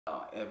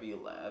If you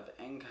live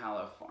in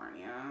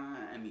California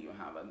and you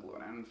have a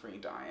gluten-free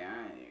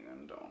diet, you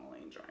can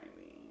totally try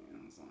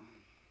these.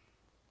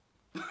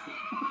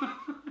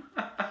 I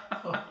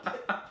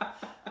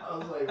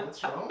was like,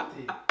 what's wrong with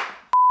you?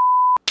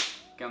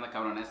 ¿Qué onda,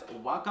 cabrones?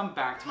 Welcome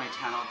back to my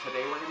channel.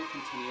 Today we're going to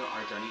continue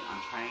our journey on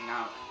trying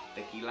out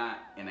tequila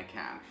in a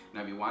can.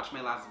 Now if you watched my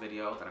last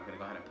video that I'm going to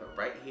go ahead and put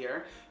right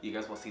here, you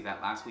guys will see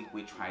that last week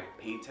we tried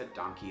Painted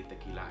Donkey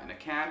tequila in a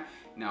can.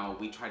 Now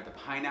we tried the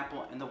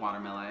pineapple and the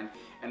watermelon,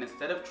 and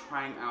instead of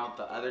trying out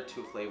the other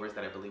two flavors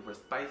that I believe were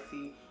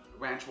spicy,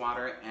 ranch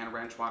water and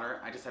ranch water,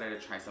 I decided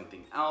to try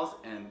something else,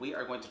 and we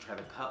are going to try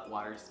the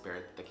Cutwater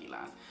Spirit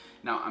tequilas.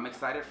 Now I'm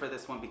excited for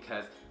this one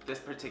because this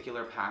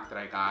particular pack that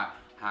I got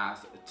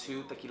has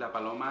 2 tequila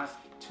palomas,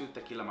 2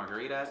 tequila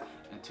margaritas,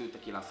 and 2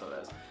 tequila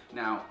sodas.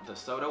 Now the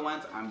soda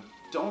ones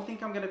don't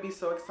think I'm gonna be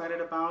so excited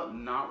about.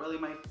 Not really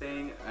my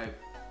thing.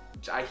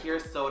 I hear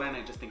soda and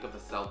I just think of the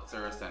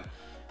seltzers, and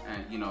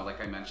you know, like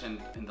I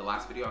mentioned in the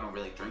last video, I don't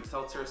really drink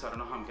seltzers, so I don't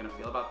know how I'm gonna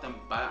feel about them,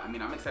 but I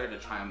mean, I'm excited to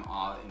try them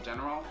all in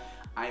general.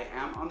 I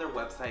am on their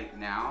website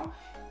now,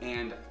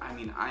 and I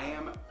mean, I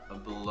am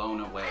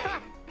blown away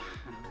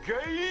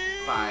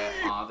by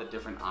all the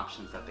different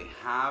options that they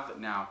have.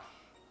 Now,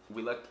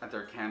 we looked at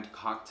their canned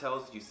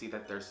cocktails. You see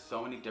that there's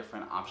so many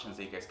different options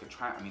that you guys could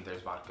try. I mean,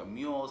 there's vodka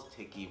mules,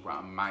 tiki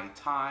rum mai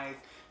tais,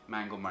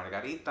 mango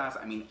margaritas.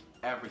 I mean,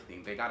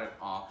 everything. They got it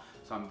all.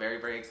 So I'm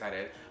very, very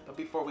excited. But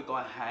before we go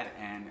ahead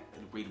and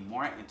read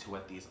more into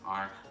what these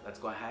are, let's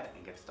go ahead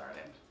and get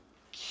started.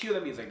 Cue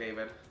the music,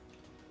 David.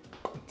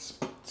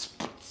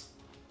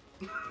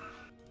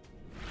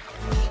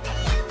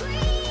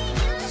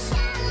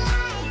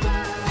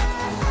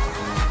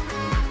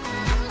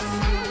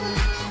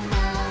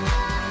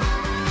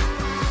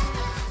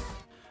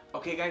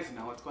 Okay guys,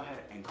 now let's go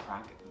ahead and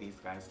crack these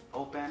guys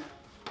open.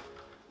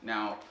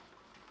 Now,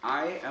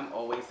 I am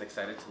always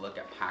excited to look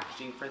at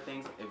packaging for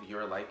things. If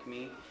you're like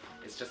me,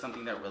 it's just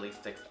something that really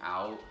sticks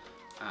out.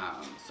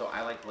 So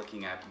I like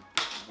looking at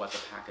what the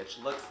package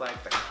looks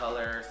like, the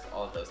colors,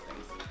 all of those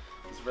things.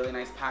 It's really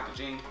nice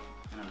packaging,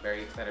 and I'm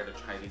very excited to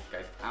try these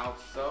guys out.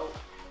 So,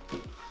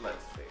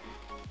 let's see.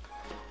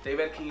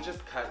 David, can you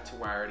just cut to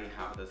where I already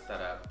have this set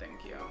up?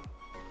 Thank you.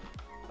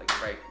 Like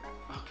right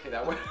now. Okay,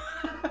 that worked.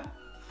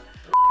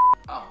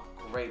 Oh,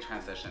 great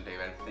transition,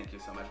 David. Thank you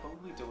so much. What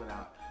would we do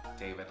without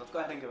David? Let's go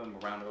ahead and give him a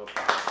round of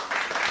applause.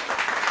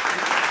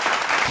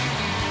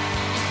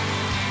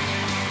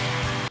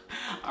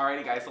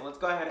 Alrighty guys, so let's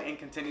go ahead and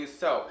continue.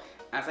 So,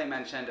 as I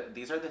mentioned,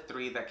 these are the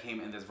 3 that came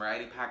in this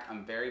variety pack.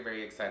 I'm very,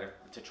 very excited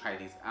to try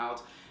these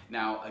out.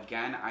 Now,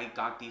 again, I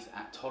got these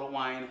at Total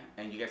Wine,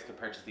 and you guys could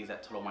purchase these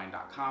at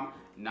TotalWine.com.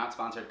 Not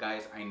sponsored,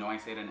 guys. I know I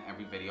say it in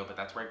every video, but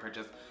that's where I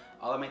purchased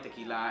all of my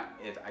tequila.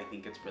 I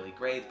think it's really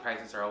great. The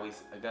prices are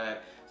always good.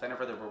 Sign up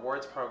for the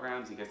rewards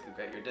programs. You guys can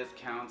get your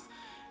discounts.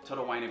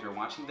 Total Wine, if you're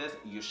watching this,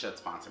 you should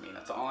sponsor me.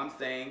 That's all I'm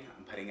saying.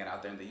 I'm putting it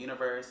out there in the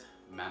universe,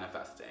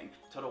 manifesting.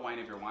 Total Wine,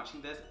 if you're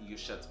watching this, you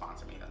should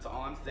sponsor me. That's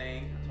all I'm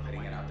saying. I'm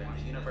putting it out there in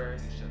the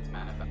universe, you should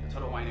manifest.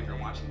 Total Wine, if you're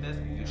watching this,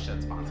 you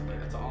should sponsor me.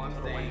 That's all I'm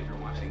saying. If you're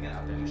watching it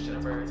out there in the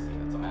universe,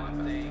 that's all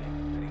I'm saying.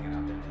 I'm putting it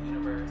out there in the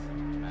universe,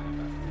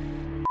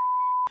 manifesting.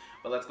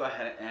 But let's go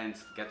ahead and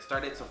get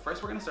started. So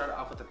first we're gonna start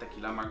off with the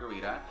tequila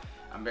margarita.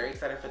 I'm very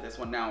excited for this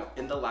one. Now,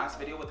 in the last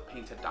video with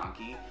Painted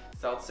Donkey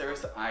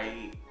seltzers,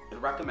 I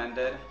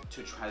recommended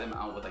to try them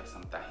out with like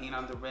some tahini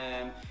on the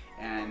rim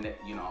and,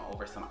 you know,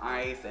 over some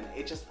ice, and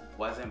it just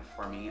wasn't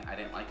for me. I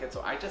didn't like it,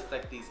 so I just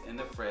stuck these in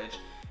the fridge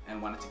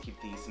and wanted to keep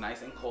these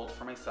nice and cold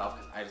for myself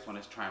because I just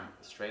wanted to try them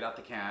straight out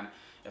the can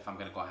if I'm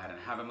gonna go ahead and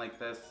have them like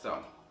this.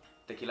 So,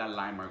 tequila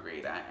lime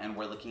margarita, and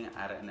we're looking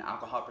at an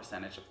alcohol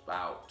percentage of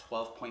about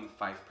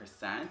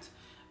 12.5%.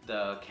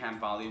 The can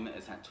volume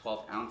is at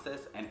 12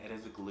 ounces, and it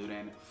is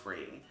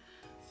gluten-free.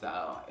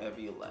 So if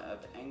you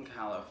live in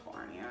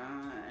California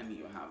and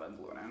you have a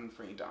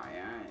gluten-free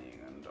diet, you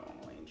can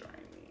totally try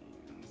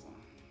these.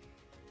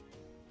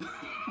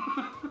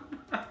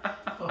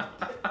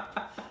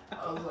 I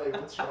was like,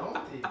 what's wrong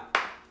with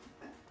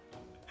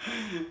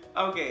you?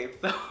 Okay,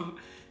 so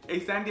a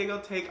San Diego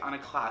take on a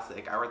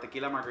classic. Our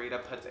tequila margarita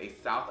puts a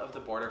south of the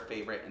border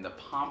favorite in the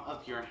palm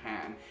of your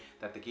hand.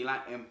 That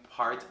tequila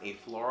imparts a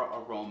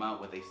floral aroma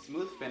with a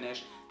smooth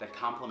finish that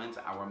complements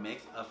our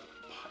mix of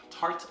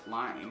tart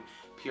lime,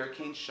 pure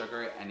cane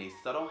sugar, and a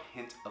subtle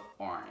hint of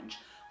orange.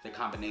 The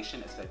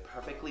combination is a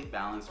perfectly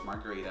balanced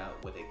margarita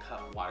with a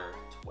Cutwater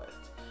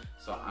twist.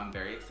 So I'm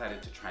very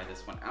excited to try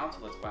this one out.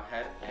 So let's go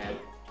ahead and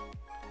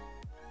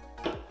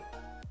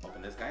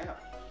open this guy up.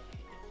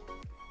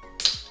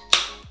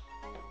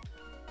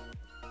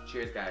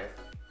 Cheers, guys.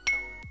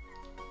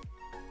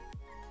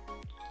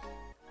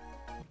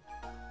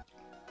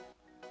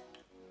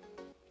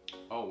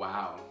 Oh,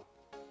 wow.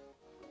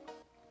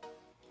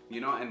 You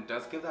know, and it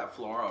does give that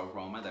floral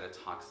aroma that it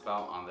talks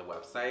about on the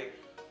website.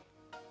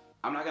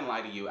 I'm not gonna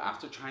lie to you,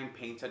 after trying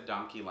Painted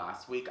Donkey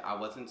last week, I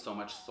wasn't so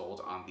much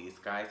sold on these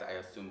guys. I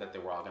assumed that they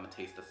were all gonna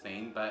taste the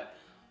same, but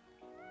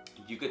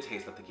you could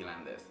taste the tequila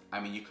in this. I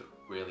mean, you could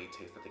really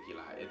taste the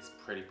tequila. It's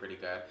pretty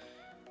good.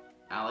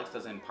 Alex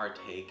doesn't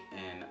partake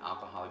in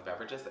alcoholic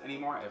beverages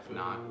anymore. If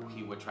not,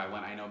 he would try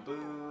one. I know, boo,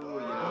 you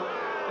know.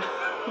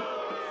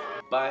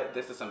 But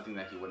this is something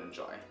that he would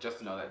enjoy.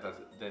 Just know that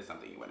this is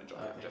something you would enjoy.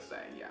 Okay. I'm just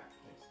saying, yeah.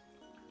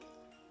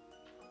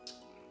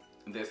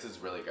 This is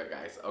really good,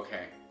 guys.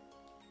 Okay.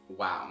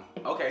 Wow.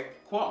 Okay,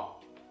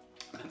 cool.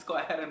 Let's go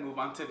ahead and move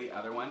on to the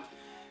other ones.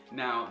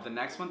 Now, the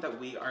next one that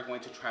we are going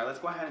to try, let's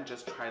go ahead and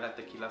just try that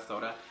tequila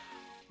soda.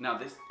 Now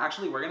this,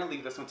 actually we're gonna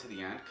leave this one to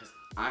the end because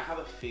I have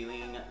a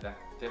feeling that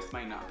this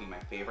might not be my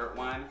favorite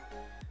one.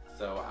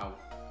 So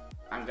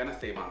I'm gonna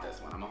save on this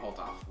one, I'm gonna hold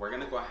off. We're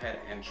gonna go ahead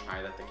and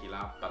try the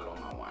tequila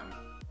paloma one.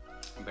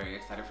 I'm very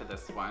excited for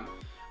this one.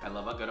 I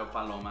love a good old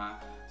paloma.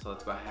 So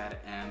let's go ahead,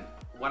 and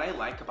what I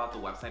like about the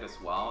website as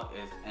well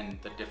is, and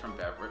the different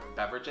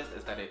beverages,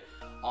 is that it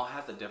all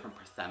has a different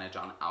percentage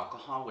on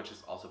alcohol, which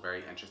is also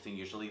very interesting.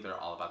 Usually they're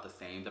all about the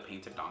same. The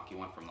Painted Donkey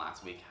one from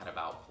last week had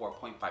about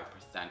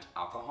 4.5%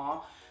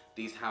 alcohol.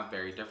 These have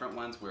very different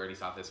ones. We already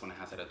saw this one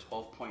has it at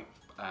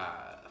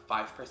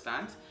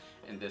 12.5%,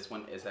 and this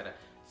one is at a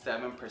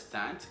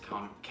 7%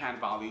 can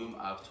volume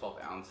of 12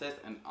 ounces,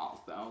 and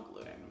also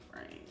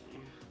gluten-free.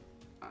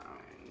 Oh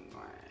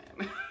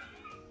my God.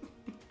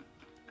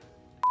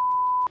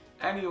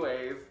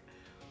 Anyways,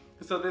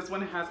 so this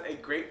one has a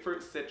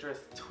grapefruit citrus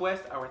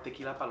twist. Our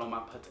tequila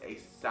paloma puts a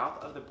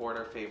south of the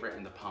border favorite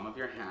in the palm of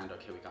your hand.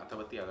 Okay, we got that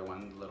with the other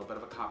one. A little bit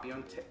of a copy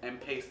and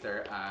paste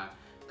there.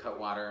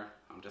 Cutwater,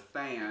 I'm just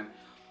saying.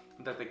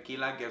 The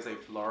tequila gives a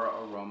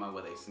floral aroma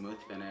with a smooth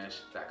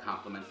finish that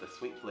complements the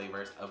sweet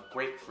flavors of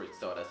grapefruit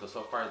soda.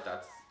 So far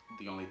that's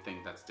the only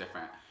thing that's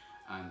different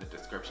in the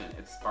description.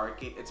 It's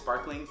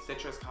sparkling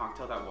citrus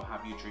cocktail that will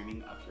have you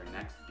dreaming of your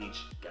next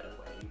beach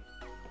getaway.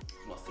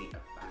 We'll see if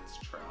that's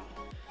true.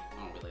 I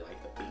don't really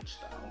like the beach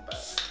though, but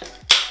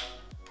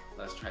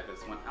let's try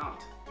this one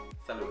out.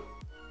 Salud.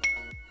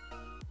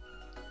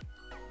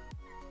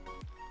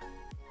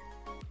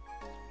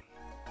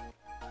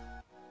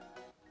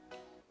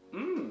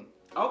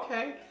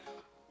 Okay.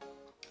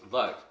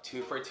 Look,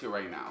 2 for 2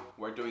 right now.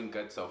 We're doing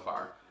good so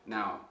far.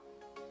 Now,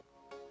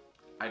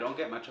 I don't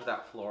get much of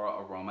that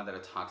floral aroma that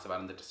it talks about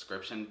in the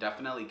description.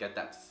 Definitely get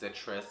that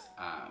citrus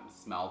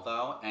smell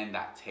though, and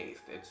that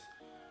taste. It's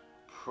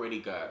pretty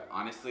good,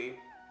 honestly.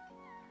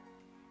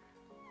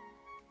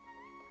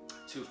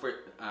 2 for, 2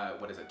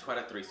 out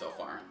of 3 so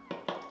far.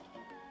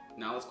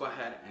 Now let's go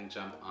ahead and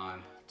jump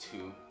on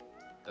to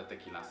the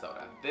tequila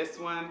soda. This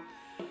one,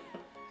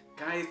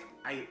 guys,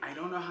 I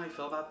don't know how I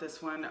feel about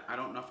this one. I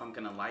don't know if I'm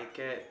gonna like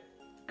it.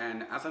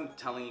 And as I'm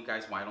telling you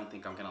guys why I don't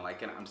think I'm gonna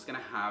like it, I'm just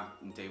gonna have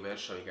David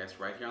show you guys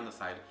right here on the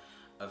side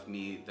of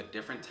me the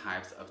different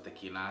types of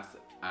tequilas,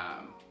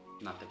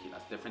 not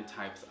tequilas, different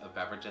types of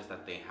beverages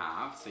that they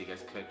have. So you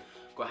guys could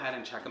go ahead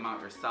and check them out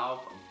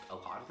yourself. A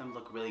lot of them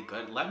look really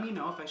good. Let me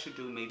know if I should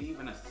do maybe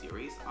even a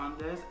series on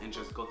this and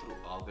just go through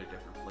all their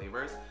different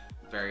flavors.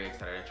 Very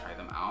excited to try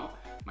them out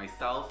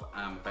myself.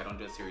 If I don't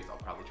do a series, I'll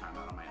probably try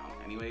them out on my own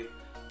anyways.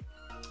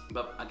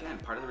 But again,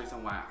 part of the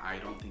reason why I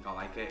don't think I'll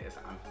like it is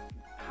I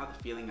have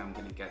the feeling I'm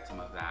gonna get some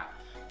of that,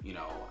 you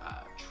know,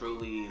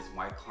 Truly's,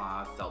 White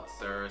Claws,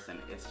 seltzers,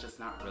 and it's just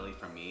not really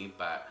for me,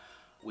 but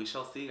we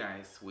shall see,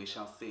 guys, we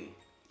shall see.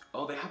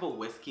 Oh, they have a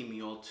whiskey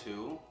mule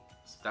too.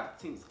 So that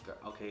seems good.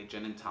 Okay,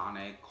 gin and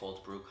tonic,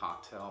 cold brew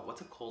cocktail.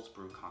 What's a cold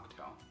brew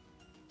cocktail?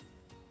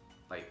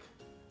 Like,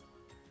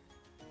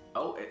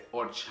 oh,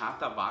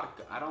 horchata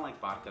vodka. I don't like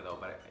vodka though,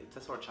 but it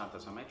says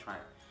horchata, so I might try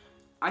it.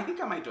 I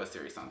think I might do a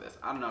series on this.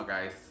 I don't know,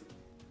 guys.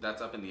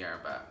 That's up in the air,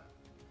 but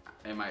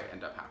it might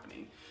end up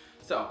happening.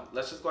 So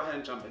let's just go ahead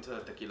and jump into the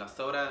tequila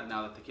soda.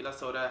 Now the tequila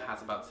soda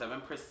has about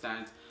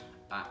 7%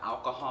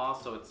 alcohol,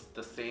 so it's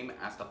the same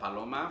as the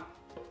paloma,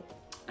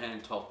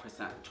 and 12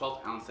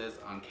 ounces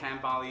on can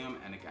volume,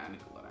 and again,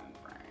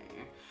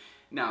 gluten-free.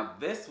 Now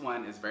this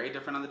one is very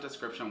different on the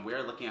description.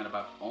 We're looking at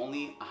about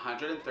only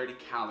 130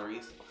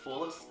 calories,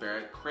 full of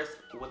spirit, crisp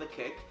with a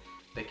kick,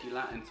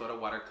 tequila and soda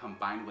water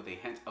combined with a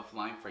hint of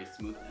lime for a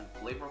smooth and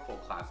flavorful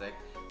classic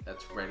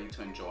that's ready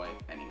to enjoy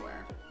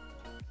anywhere.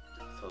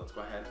 So let's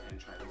go ahead and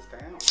try this guy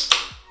out.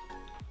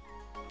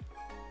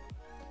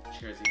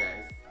 Cheers, you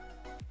guys.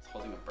 It's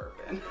holding a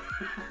bourbon.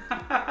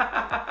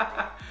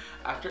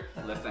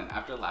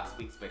 After last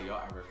week's video,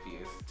 I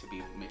refuse to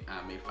be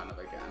made fun of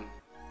again.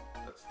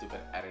 That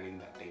stupid editing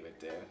that David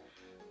did.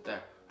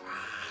 There.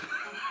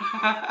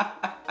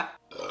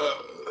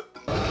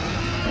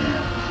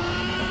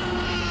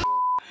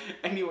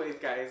 Anyways,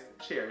 guys,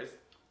 cheers.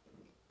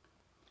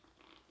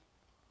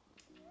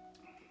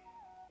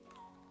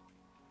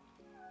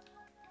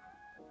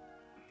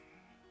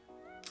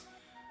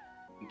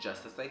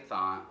 Just as I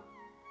thought,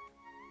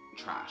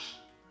 trash.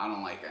 I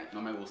don't like it.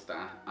 No me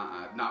gusta.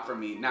 Not for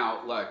me.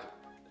 Now, look,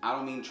 I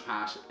don't mean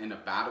trash in a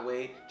bad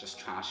way, just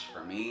trash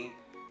for me.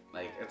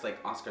 Like, it's like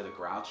Oscar the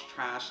Grouch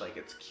trash. Like,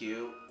 it's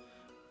cute,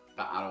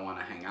 but I don't want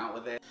to hang out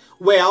with it.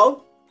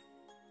 Well,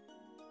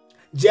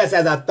 just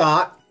as I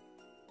thought,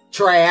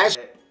 trash.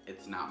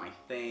 It's not my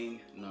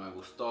thing. No me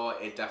gustó.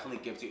 It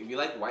definitely gives you, if you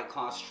like White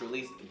Claws,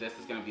 Truly's, this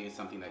is going to be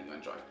something that you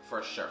enjoy.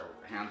 For sure.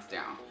 Hands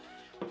down.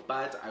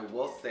 But I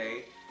will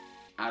say,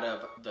 out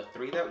of the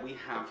three that we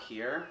have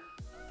here,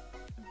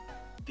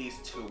 these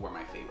two were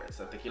my favorites.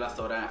 The tequila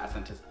soda,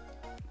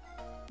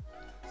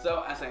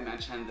 so as I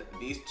mentioned,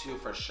 these two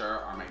for sure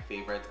are my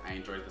favorites. I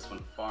enjoyed this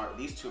one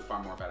these two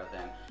far more better.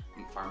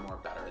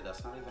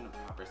 That's not even a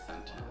proper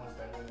sentence.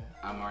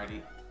 I'm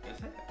already, is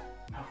it?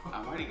 No.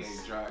 I'm already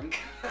getting drunk.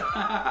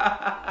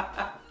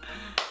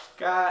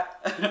 God.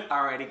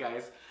 Alrighty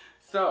guys.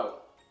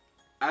 So,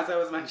 as I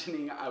was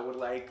mentioning, I would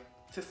like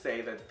to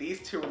say that these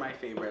two were my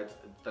favorites.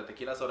 The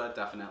tequila soda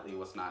definitely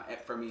was not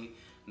it for me.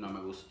 No me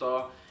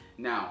gustó.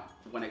 Now,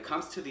 when it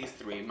comes to these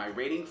three, my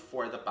rating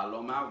for the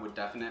Paloma would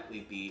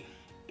definitely be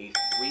a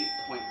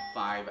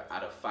 3.5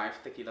 out of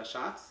 5 tequila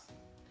shots.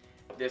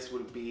 This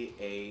would be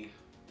a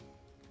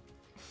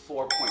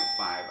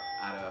 4.5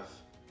 out of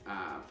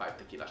 5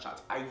 tequila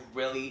shots. I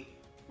really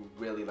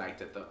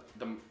liked it.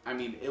 I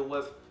mean, it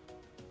was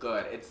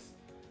good. It's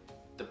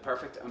the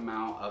perfect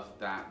amount of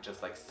that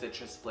just like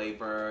citrus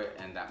flavor,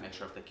 and that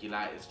mixture of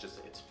tequila is just,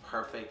 it's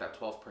perfect. That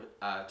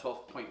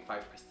 12.5%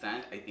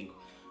 I think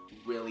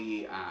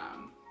really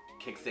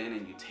kicks in,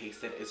 and you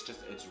taste it.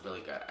 It's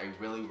really good. I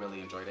really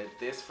enjoyed it.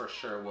 This for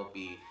sure will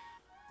be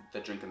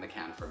the drink in the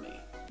can for me,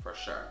 for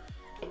sure.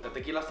 The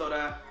tequila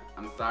soda,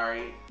 I'm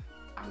sorry,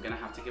 I'm gonna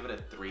have to give it a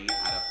 3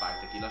 out of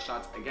 5 tequila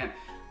shots. Again,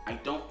 I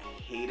don't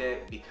hate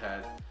it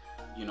because,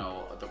 you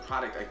know, the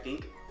product, I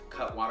think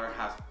Cutwater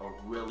has a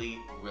really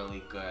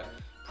good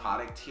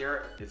product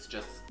here. It's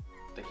just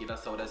tequila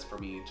sodas for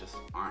me just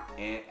aren't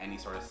it. Any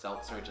sort of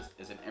seltzer just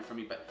isn't it for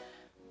me. But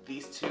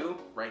these two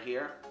right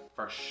here,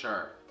 for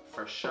sure.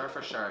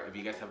 If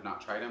you guys have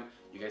not tried them,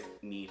 you guys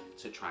need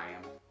to try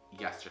them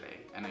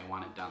yesterday. And I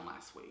want it done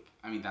last week.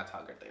 I mean, that's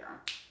how good they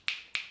are.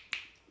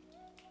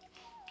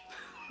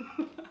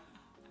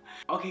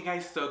 Okay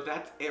guys, so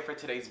that's it for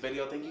today's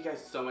video. Thank you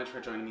guys so much for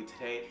joining me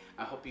today.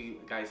 I hope you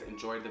guys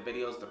enjoyed the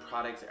videos, the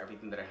products,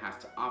 everything that it has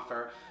to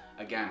offer.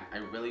 Again, I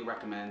really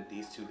recommend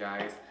these two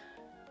guys.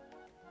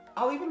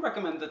 I'll even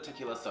recommend the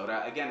tequila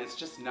soda. Again, it's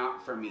just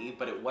not for me,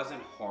 but it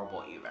wasn't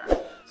horrible either.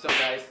 So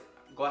guys,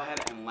 go ahead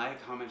and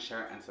like, comment,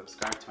 share, and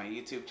subscribe to my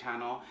YouTube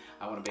channel.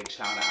 I want a big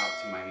shout out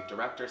to my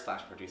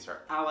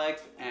director/producer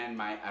Alex and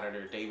my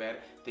editor David.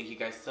 Thank you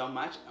guys so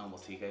much, and we'll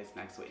see you guys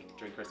next week.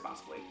 Drink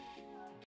responsibly.